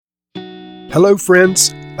Hello,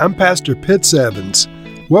 friends. I'm Pastor Pitts Evans.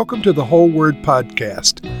 Welcome to the Whole Word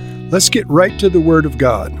Podcast. Let's get right to the Word of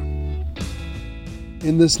God.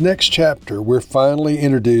 In this next chapter, we're finally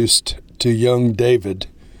introduced to young David,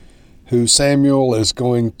 who Samuel is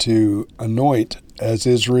going to anoint as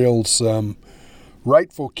Israel's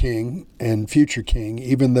rightful king and future king,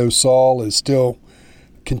 even though Saul is still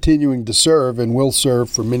continuing to serve and will serve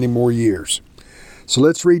for many more years. So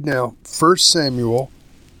let's read now 1 Samuel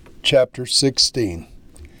chapter 16.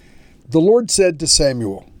 The Lord said to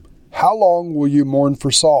Samuel, "How long will you mourn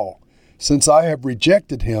for Saul, since I have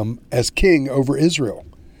rejected him as king over Israel?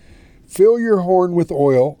 Fill your horn with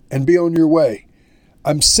oil and be on your way.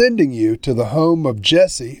 I'm sending you to the home of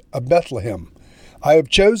Jesse of Bethlehem. I have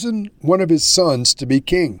chosen one of his sons to be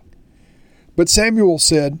king." But Samuel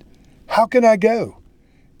said, "How can I go?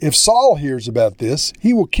 If Saul hears about this,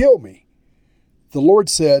 he will kill me." The Lord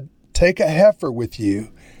said, "Take a heifer with you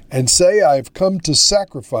and say, I have come to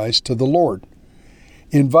sacrifice to the Lord.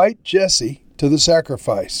 Invite Jesse to the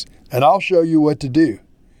sacrifice, and I'll show you what to do.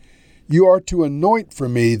 You are to anoint for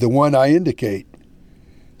me the one I indicate."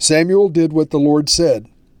 Samuel did what the Lord said.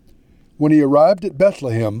 When he arrived at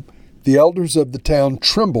Bethlehem, the elders of the town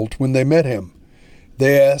trembled when they met him.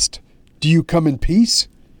 They asked, "Do you come in peace?"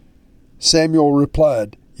 Samuel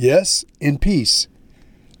replied, "Yes, in peace.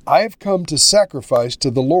 I have come to sacrifice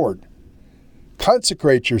to the Lord.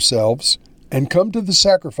 Consecrate yourselves and come to the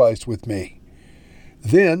sacrifice with me."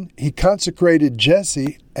 Then he consecrated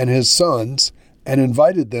Jesse and his sons and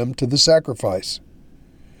invited them to the sacrifice.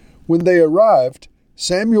 When they arrived,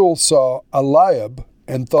 Samuel saw Eliab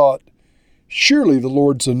and thought, "Surely the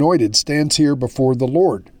Lord's anointed stands here before the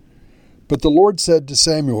Lord." But the Lord said to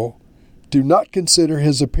Samuel, "Do not consider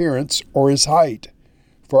his appearance or his height,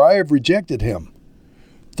 for I have rejected him.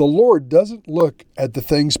 The Lord doesn't look at the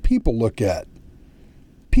things people look at.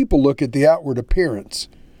 People look at the outward appearance,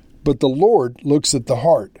 but the Lord looks at the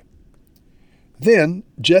heart." Then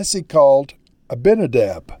Jesse called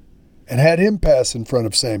Abinadab and had him pass in front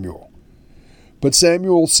of Samuel. But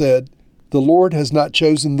Samuel said, "The Lord has not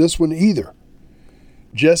chosen this one either."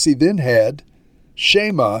 Jesse then had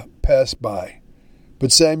Shammah pass by.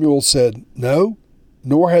 But Samuel said, "No,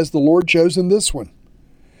 nor has the Lord chosen this one."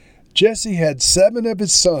 Jesse had 7 of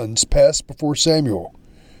his sons pass before Samuel.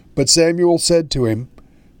 But Samuel said to him,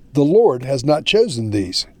 "The Lord has not chosen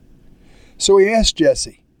these." So he asked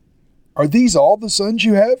Jesse, "Are these all the sons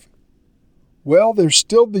you have?" "Well, there's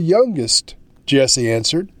still the youngest," Jesse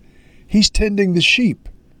answered. "He's tending the sheep."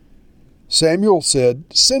 Samuel said,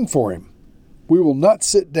 "Send for him. We will not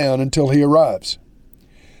sit down until he arrives."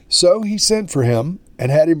 So he sent for him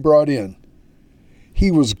and had him brought in.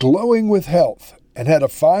 He was glowing with health and had a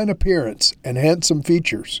fine appearance and handsome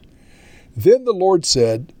features. Then the Lord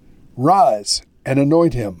said, "Rise and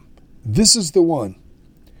anoint him. This is the one."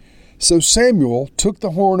 So Samuel took the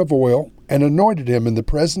horn of oil and anointed him in the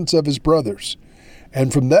presence of his brothers.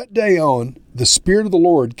 And from that day on, the Spirit of the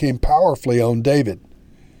Lord came powerfully on David.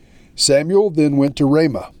 Samuel then went to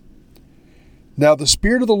Ramah. Now the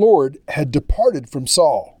Spirit of the Lord had departed from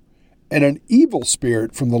Saul, and an evil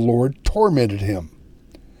spirit from the Lord tormented him.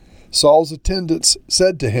 Saul's attendants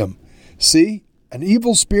said to him, "See, an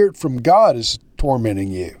evil spirit from God is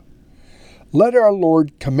tormenting you. Let our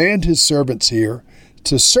Lord command his servants here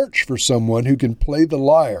to search for someone who can play the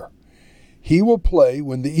lyre. He will play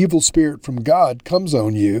when the evil spirit from God comes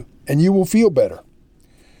on you, and you will feel better."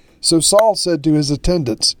 So Saul said to his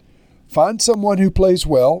attendants, "Find someone who plays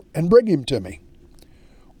well and bring him to me."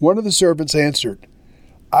 One of the servants answered,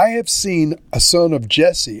 "I have seen a son of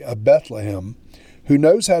Jesse of Bethlehem who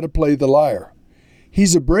knows how to play the lyre.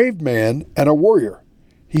 He's a brave man and a warrior.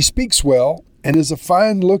 He speaks well and is a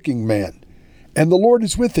fine-looking man, and the Lord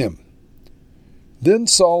is with him." Then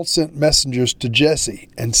Saul sent messengers to Jesse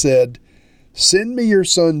and said, "Send me your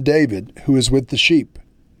son David, who is with the sheep."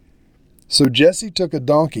 So Jesse took a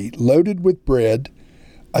donkey loaded with bread,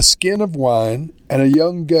 a skin of wine, and a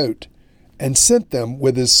young goat, and sent them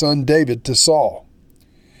with his son David to Saul.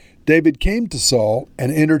 David came to Saul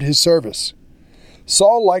and entered his service.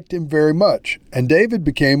 Saul liked him very much, and David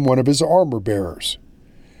became one of his armor-bearers.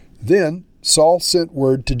 Then Saul sent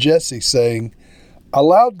word to Jesse, saying,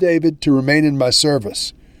 "Allow David to remain in my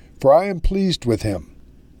service, for I am pleased with him."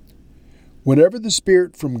 Whenever the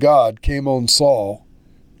Spirit from God came on Saul,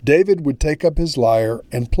 David would take up his lyre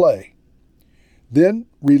and play. Then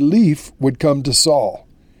relief would come to Saul.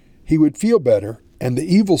 He would feel better, and the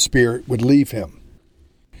evil spirit would leave him.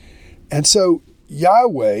 And so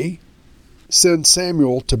Yahweh sends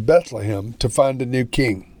Samuel to Bethlehem to find a new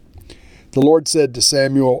king. The Lord said to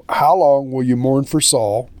Samuel, "How long will you mourn for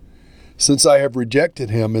Saul, since I have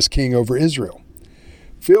rejected him as king over Israel.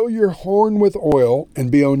 Fill your horn with oil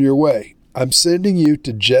and be on your way. I'm sending you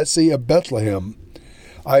to Jesse of Bethlehem.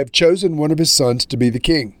 I have chosen one of his sons to be the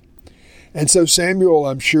king." And so Samuel,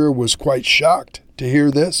 I'm sure, was quite shocked to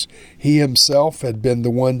hear this. He himself had been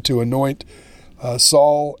the one to anoint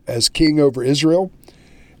Saul as king over Israel.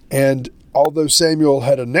 And although Samuel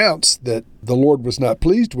had announced that the Lord was not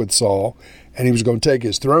pleased with Saul and he was going to take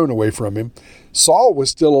his throne away from him, Saul was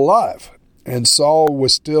still alive. And Saul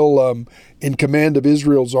was still in command of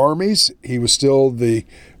Israel's armies. He was still the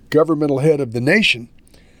governmental head of the nation.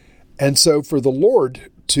 And so for the Lord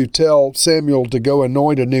to tell Samuel to go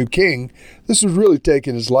anoint a new king, this was really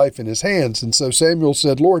taking his life in his hands. And so Samuel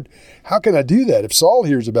said, "Lord, how can I do that? If Saul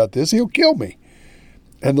hears about this, he'll kill me."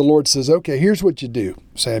 And the Lord says, "Okay, here's what you do,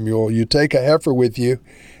 Samuel. You take a heifer with you,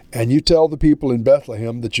 and you tell the people in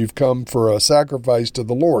Bethlehem that you've come for a sacrifice to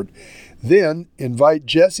the Lord. Then invite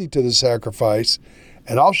Jesse to the sacrifice,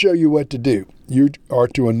 and I'll show you what to do. You are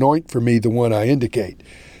to anoint for me the one I indicate."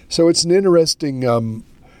 So it's an interesting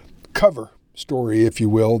cover story, if you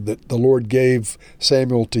will, that the Lord gave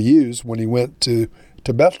Samuel to use when he went to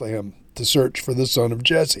Bethlehem to search for the son of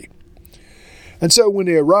Jesse. And so when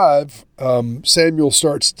they arrive, Samuel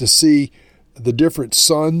starts to see the different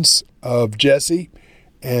sons of Jesse,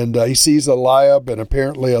 and he sees Eliab, and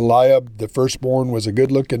apparently Eliab, the firstborn, was a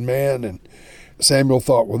good-looking man, and Samuel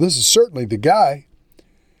thought, well, this is certainly the guy.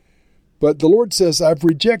 But the Lord says, "I've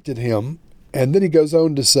rejected him." And then he goes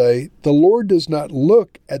on to say, "The Lord does not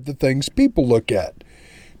look at the things people look at.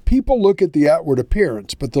 People look at the outward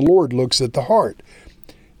appearance, but the Lord looks at the heart."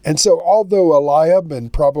 And so although Eliab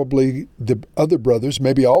and probably the other brothers,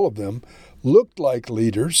 maybe all of them, looked like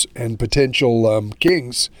leaders and potential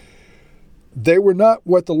kings, they were not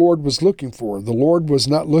what the Lord was looking for. The Lord was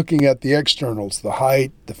not looking at the externals, the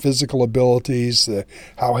height, the physical abilities,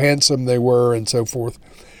 how handsome they were, and so forth.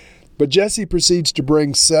 But Jesse proceeds to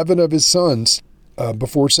bring 7 of his sons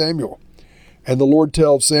before Samuel. And the Lord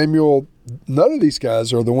tells Samuel, none of these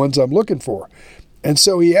guys are the ones I'm looking for. And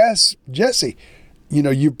so he asks Jesse,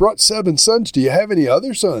 "You've brought 7 sons. Do you have any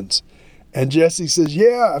other sons?" And Jesse says,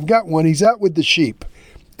 "Yeah, I've got one. He's out with the sheep."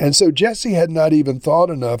 And so Jesse had not even thought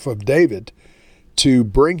enough of David to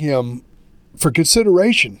bring him for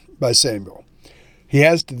consideration by Samuel. He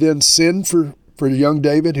has to then send for young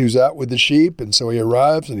David, who's out with the sheep, and so he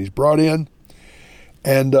arrives and he's brought in.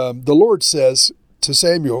 And the Lord says to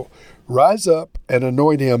Samuel, "Rise up and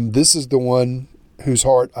anoint him. This is the one whose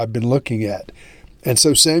heart I've been looking at." And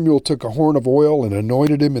so Samuel took a horn of oil and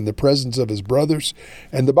anointed him in the presence of his brothers.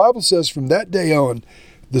 And the Bible says from that day on,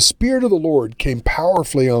 the Spirit of the Lord came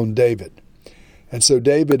powerfully on David. And so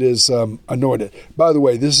David is anointed. By the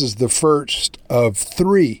way, this is the first of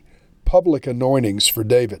 3 public anointings for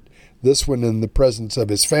David. This one in the presence of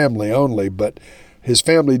his family only, but his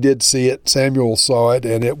family did see it. Samuel saw it,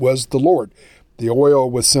 and it was the Lord. The oil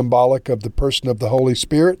was symbolic of the person of the Holy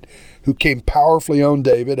Spirit who came powerfully on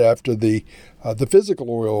David after the physical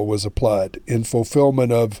oil was applied in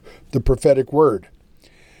fulfillment of the prophetic word.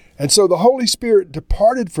 And so the Holy Spirit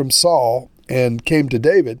departed from Saul and came to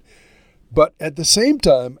David, but at the same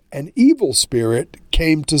time, an evil spirit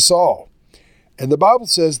came to Saul. And the Bible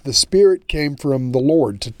says the spirit came from the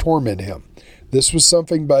Lord to torment him. This was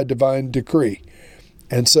something by divine decree.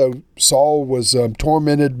 And so Saul was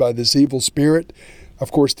tormented by this evil spirit.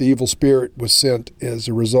 Of course, the evil spirit was sent as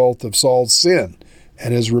a result of Saul's sin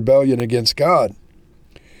and his rebellion against God.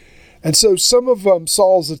 And so some of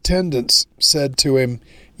Saul's attendants said to him,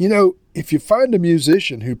 if you find a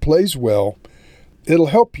musician who plays well, it'll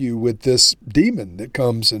help you with this demon that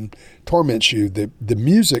comes and torments you. The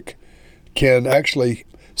music can actually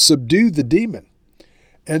subdue the demon.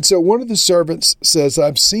 And so one of the servants says,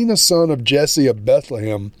 "I've seen a son of Jesse of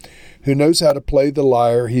Bethlehem who knows how to play the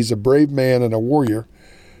lyre. He's a brave man and a warrior,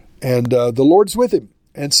 and the Lord's with him."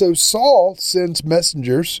 And so Saul sends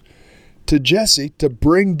messengers to Jesse to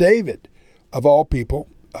bring David, of all people,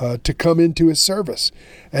 to come into his service.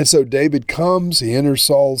 And so David comes, he enters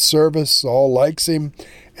Saul's service, Saul likes him.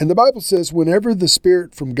 And the Bible says whenever the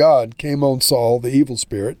spirit from God came on Saul, the evil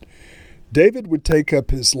spirit, David would take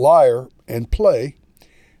up his lyre and play,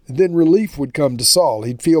 and then relief would come to Saul.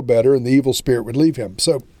 He'd feel better, and the evil spirit would leave him.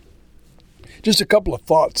 So just a couple of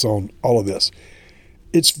thoughts on all of this.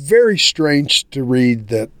 It's very strange to read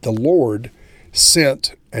that the Lord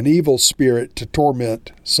sent an evil spirit to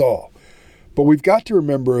torment Saul. But we've got to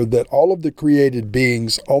remember that all of the created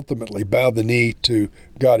beings ultimately bow the knee to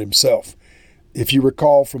God himself. If you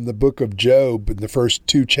recall from the book of Job in the first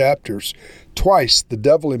 2 chapters, twice the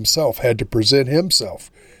devil himself had to present himself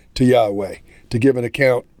to Yahweh to give an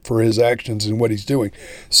account for his actions and what he's doing.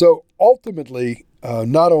 So ultimately,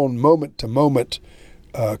 not on moment-to-moment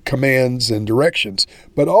commands and directions,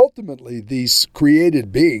 but ultimately these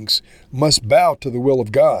created beings must bow to the will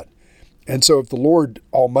of God. And so if the Lord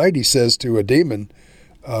Almighty says to a demon,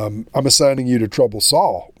 I'm assigning you to trouble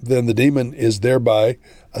Saul, then the demon is thereby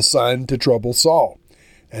assigned to trouble Saul.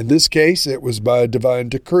 In this case, it was by a divine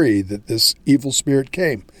decree that this evil spirit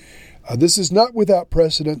came. This is not without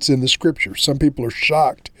precedence in the Scripture. Some people are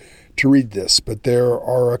shocked to read this, but there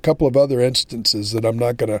are a couple of other instances that I'm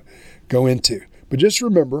not going to go into. But just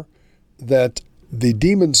remember that the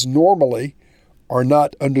demons normally are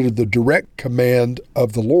not under the direct command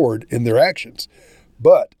of the Lord in their actions,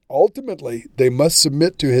 but ultimately they must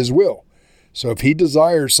submit to his will. So if he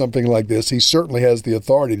desires something like this, he certainly has the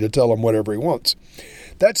authority to tell him whatever he wants.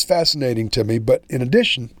 That's fascinating to me. But in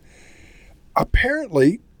addition,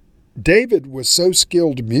 apparently David was so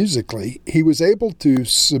skilled musically, he was able to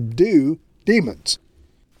subdue demons.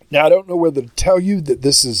 Now, I don't know whether to tell you that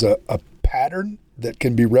this is a pattern that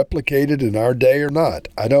can be replicated in our day or not.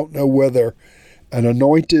 I don't know whether an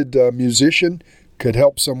anointed musician could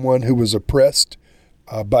help someone who was oppressed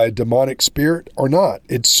by a demonic spirit or not.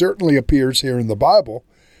 It certainly appears here in the Bible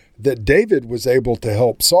that David was able to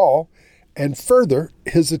help Saul, and further,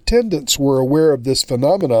 his attendants were aware of this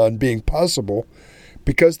phenomenon being possible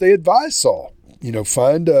because they advised Saul,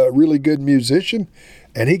 find a really good musician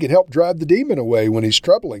and he can help drive the demon away when he's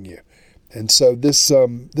troubling you. And so this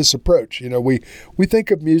approach, we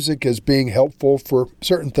think of music as being helpful for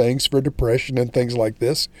certain things, for depression and things like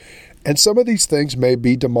this. And some of these things may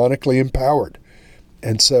be demonically empowered.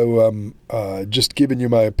 And so just giving you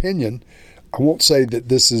my opinion, I won't say that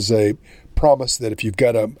this is a promise that if you've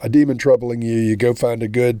got a demon troubling you, you go find a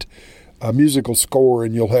good musical score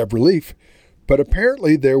and you'll have relief. But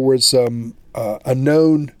apparently there was a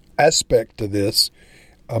known aspect to this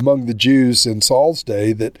among the Jews in Saul's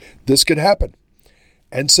day that this could happen.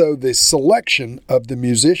 And so the selection of the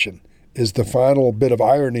musician is the final bit of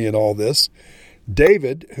irony in all this.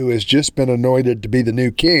 David, who has just been anointed to be the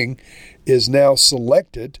new king, is now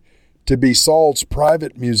selected to be Saul's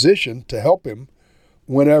private musician to help him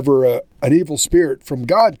whenever an evil spirit from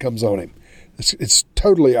God comes on him. It's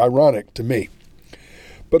totally ironic to me.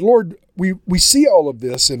 But Lord, we see all of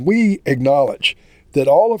this and we acknowledge that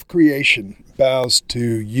all of creation bows to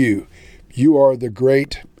you. You are the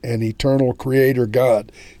great and eternal Creator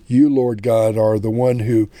God. You, Lord God, are the one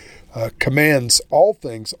who commands all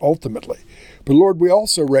things ultimately. But Lord, we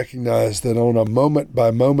also recognize that on a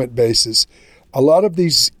moment-by-moment basis, a lot of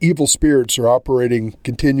these evil spirits are operating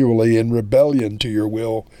continually in rebellion to your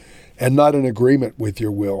will and not in agreement with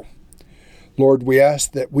your will. Lord, we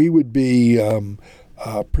ask that we would be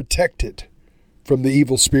protected from the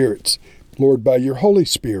evil spirits, Lord, by your Holy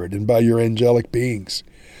Spirit and by your angelic beings.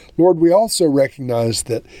 Lord, we also recognize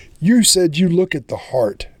that you said you look at the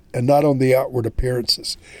heart and not on the outward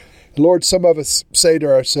appearances. And Lord, some of us say to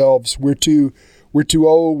ourselves, we're too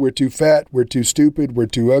old, we're too fat, we're too stupid, we're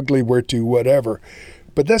too ugly, we're too whatever.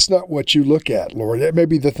 But that's not what you look at, Lord. That may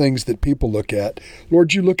be the things that people look at.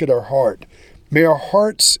 Lord, you look at our heart. May our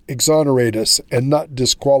hearts exonerate us and not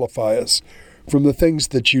disqualify us from the things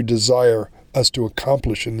that you desire us to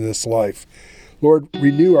accomplish in this life. Lord,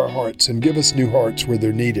 renew our hearts and give us new hearts where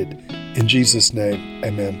they're needed. In Jesus' name,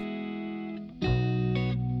 amen.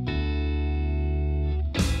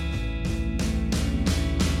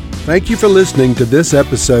 Thank you for listening to this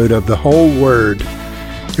episode of The Whole Word.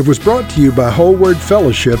 It was brought to you by Whole Word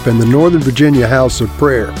Fellowship and the Northern Virginia House of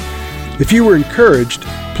Prayer. If you were encouraged,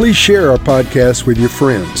 please share our podcast with your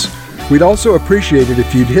friends. We'd also appreciate it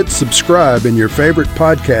if you'd hit subscribe in your favorite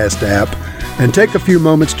podcast app and take a few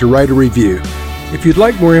moments to write a review. If you'd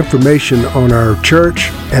like more information on our church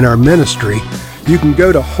and our ministry, you can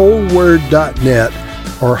go to wholeword.net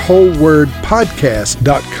or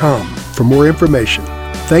wholewordpodcast.com for more information.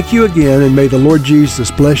 Thank you again, and may the Lord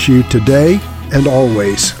Jesus bless you today and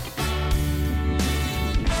always.